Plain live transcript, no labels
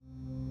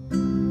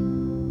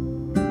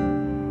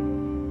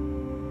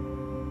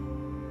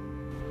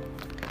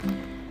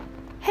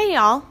Hey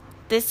y'all,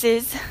 this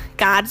is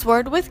God's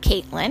Word with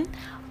Caitlin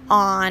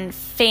on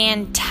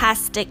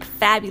Fantastic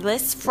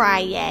Fabulous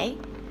Friday.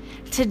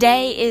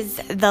 Today is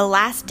the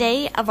last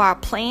day of our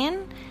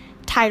plan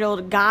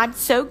titled God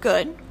So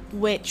Good,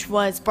 which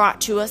was brought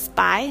to us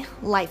by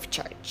Life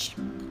Church,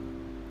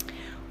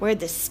 where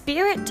the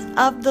Spirit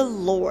of the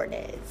Lord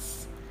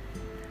is.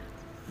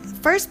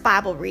 First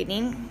Bible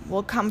reading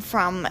will come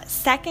from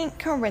 2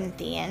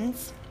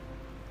 Corinthians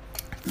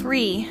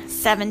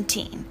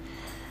 3:17.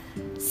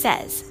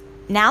 Says,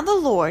 "Now the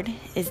Lord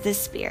is the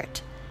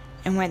Spirit,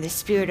 and where the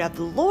Spirit of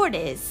the Lord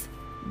is,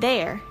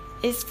 there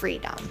is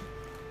freedom."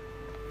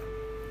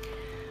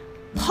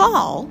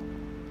 Paul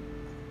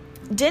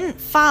didn't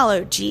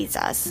follow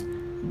Jesus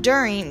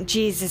during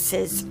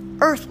Jesus'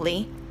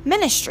 earthly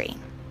ministry.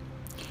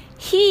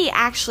 He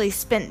actually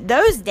spent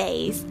those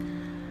days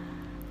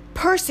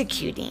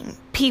persecuting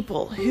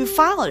people who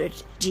followed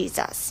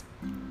Jesus.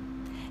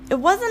 It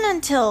wasn't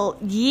until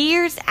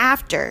years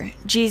after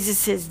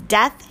Jesus'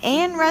 death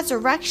and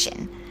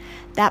resurrection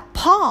that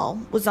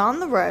Paul was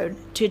on the road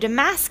to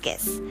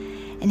Damascus,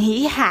 and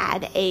he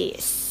had a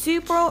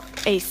supernatural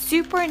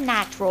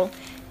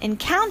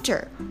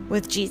encounter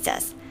with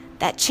Jesus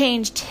that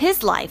changed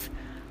his life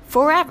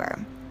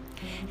forever.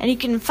 And you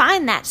can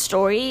find that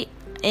story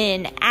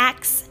in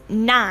Acts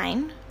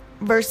 9,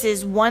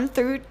 verses 1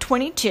 through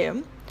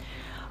 22,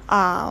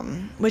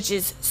 which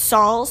is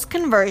Saul's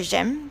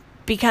conversion.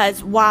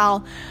 Because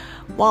while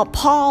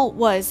Paul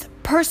was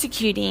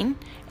persecuting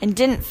and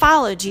didn't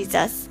follow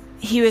Jesus,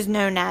 he was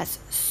known as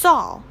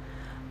Saul.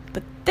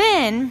 But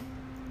then,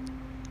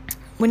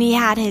 when he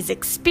had his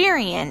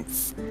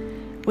experience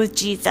with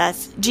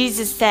Jesus,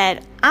 Jesus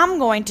said, "I'm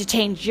going to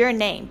change your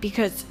name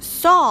because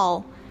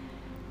Saul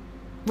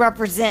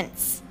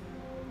represents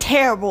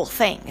terrible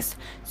things.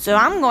 So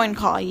I'm going to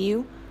call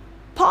you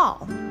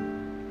Paul."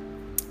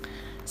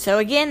 So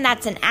again,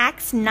 that's in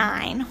Acts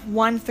 9,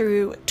 1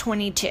 through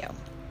 22.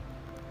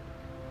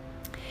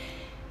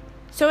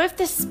 So if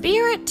the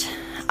Spirit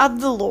of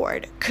the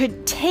Lord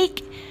could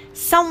take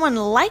someone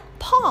like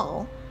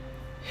Paul,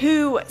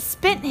 who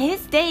spent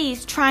his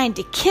days trying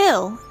to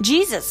kill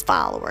Jesus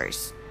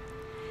followers,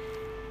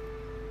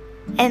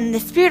 and the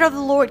Spirit of the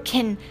Lord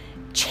can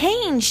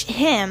change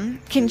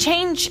him, can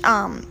change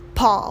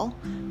Paul,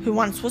 who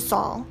once was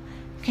Saul,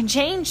 can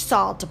change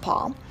Saul to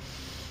Paul,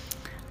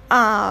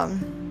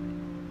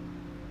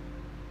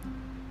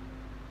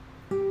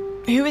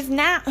 he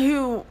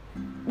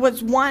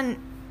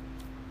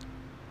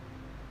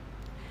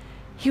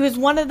was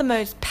one of the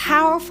most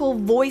powerful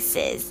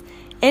voices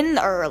in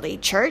the early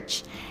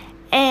church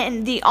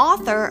and the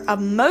author of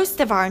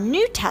most of our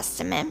New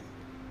Testament.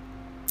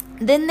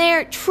 Then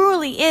there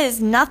truly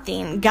is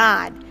nothing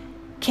God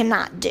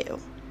cannot do.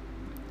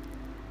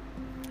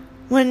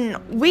 When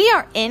we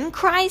are in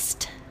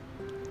Christ,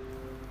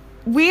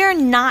 we are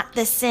not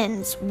the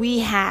sins we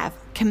have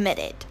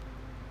committed.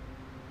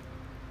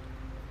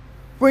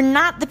 We're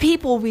not the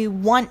people we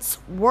once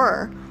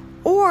were,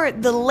 or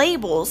the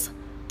labels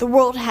the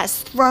world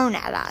has thrown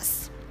at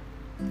us.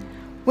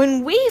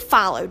 When we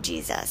follow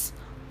Jesus,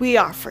 we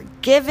are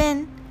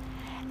forgiven,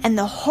 and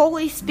the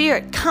Holy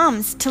Spirit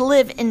comes to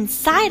live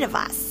inside of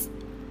us.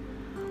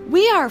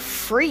 We are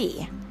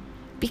free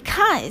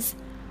because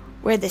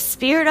where the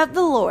Spirit of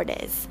the Lord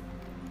is,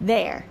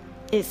 there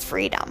is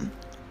freedom.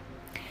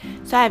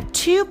 So I have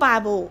two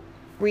Bible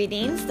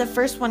readings. The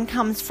first one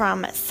comes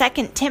from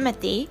 2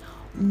 Timothy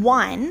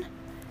 1,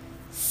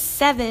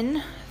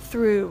 7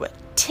 through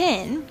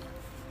 10,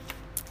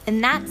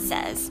 and that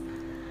says,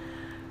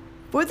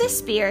 "For the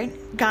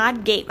Spirit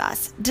God gave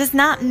us does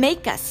not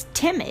make us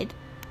timid,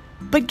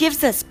 but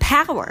gives us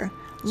power,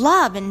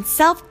 love, and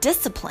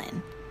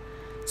self-discipline.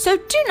 So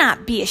do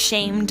not be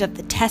ashamed of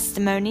the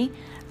testimony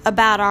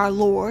about our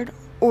Lord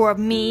or of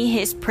me,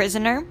 his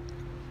prisoner."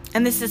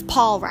 And this is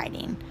Paul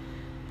writing.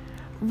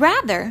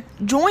 "Rather,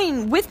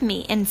 join with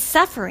me in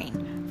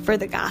suffering for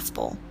the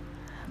gospel.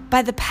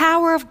 By the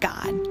power of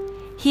God,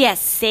 he has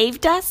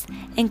saved us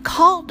and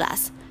called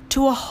us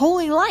to a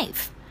holy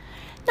life,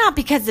 not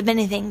because of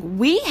anything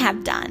we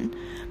have done,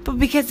 but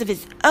because of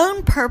his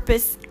own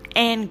purpose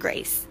and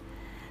grace.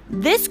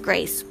 This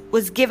grace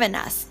was given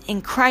us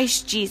in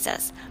Christ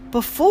Jesus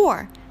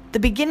before the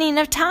beginning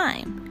of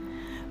time,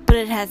 but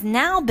it has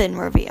now been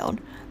revealed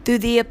through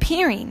the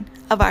appearing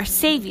of our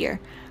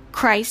Savior,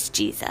 Christ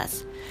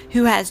Jesus,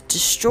 who has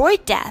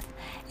destroyed death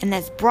and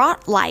has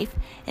brought life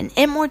and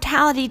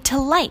immortality to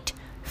light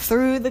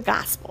through the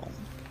gospel."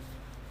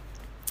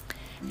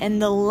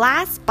 And the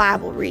last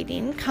Bible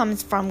reading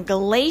comes from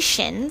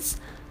Galatians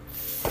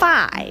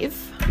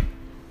 5.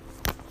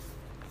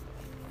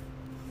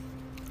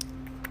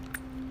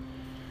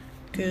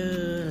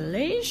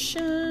 Galatians.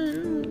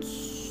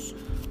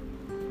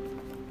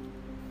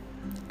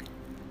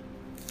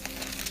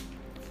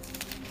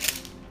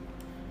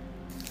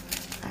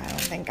 I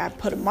don't think I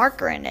put a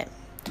marker in it.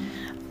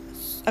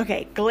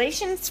 Okay,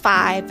 Galatians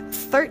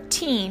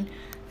 5:13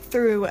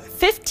 through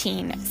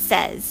 15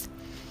 says,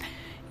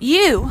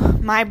 "You,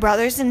 my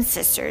brothers and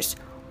sisters,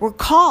 were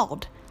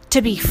called to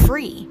be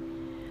free,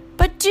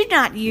 But do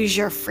not use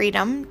your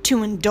freedom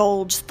to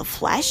indulge the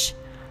flesh.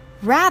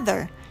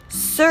 Rather,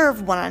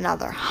 serve one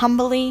another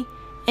humbly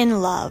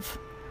in love.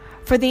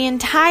 For the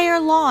entire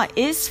law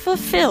is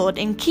fulfilled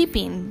in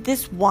keeping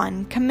this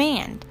one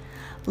command: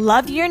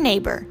 love your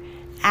neighbor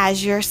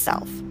as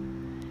yourself.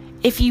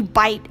 If you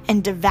bite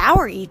and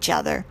devour each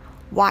other,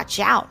 watch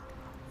out,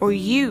 or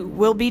you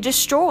will be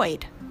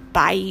destroyed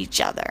by each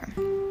other.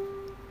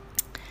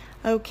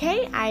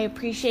 Okay, I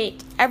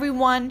appreciate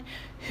everyone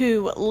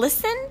who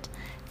listened.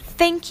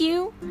 Thank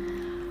you.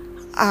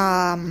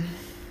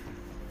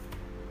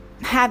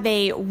 Have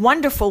a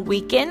wonderful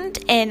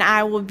weekend, and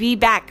I will be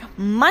back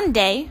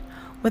Monday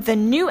with a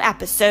new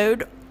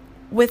episode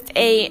with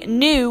a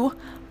new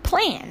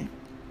plan.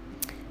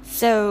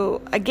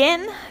 So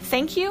again,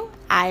 thank you.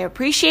 I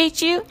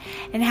appreciate you,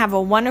 and have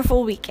a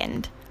wonderful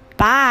weekend.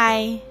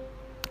 Bye.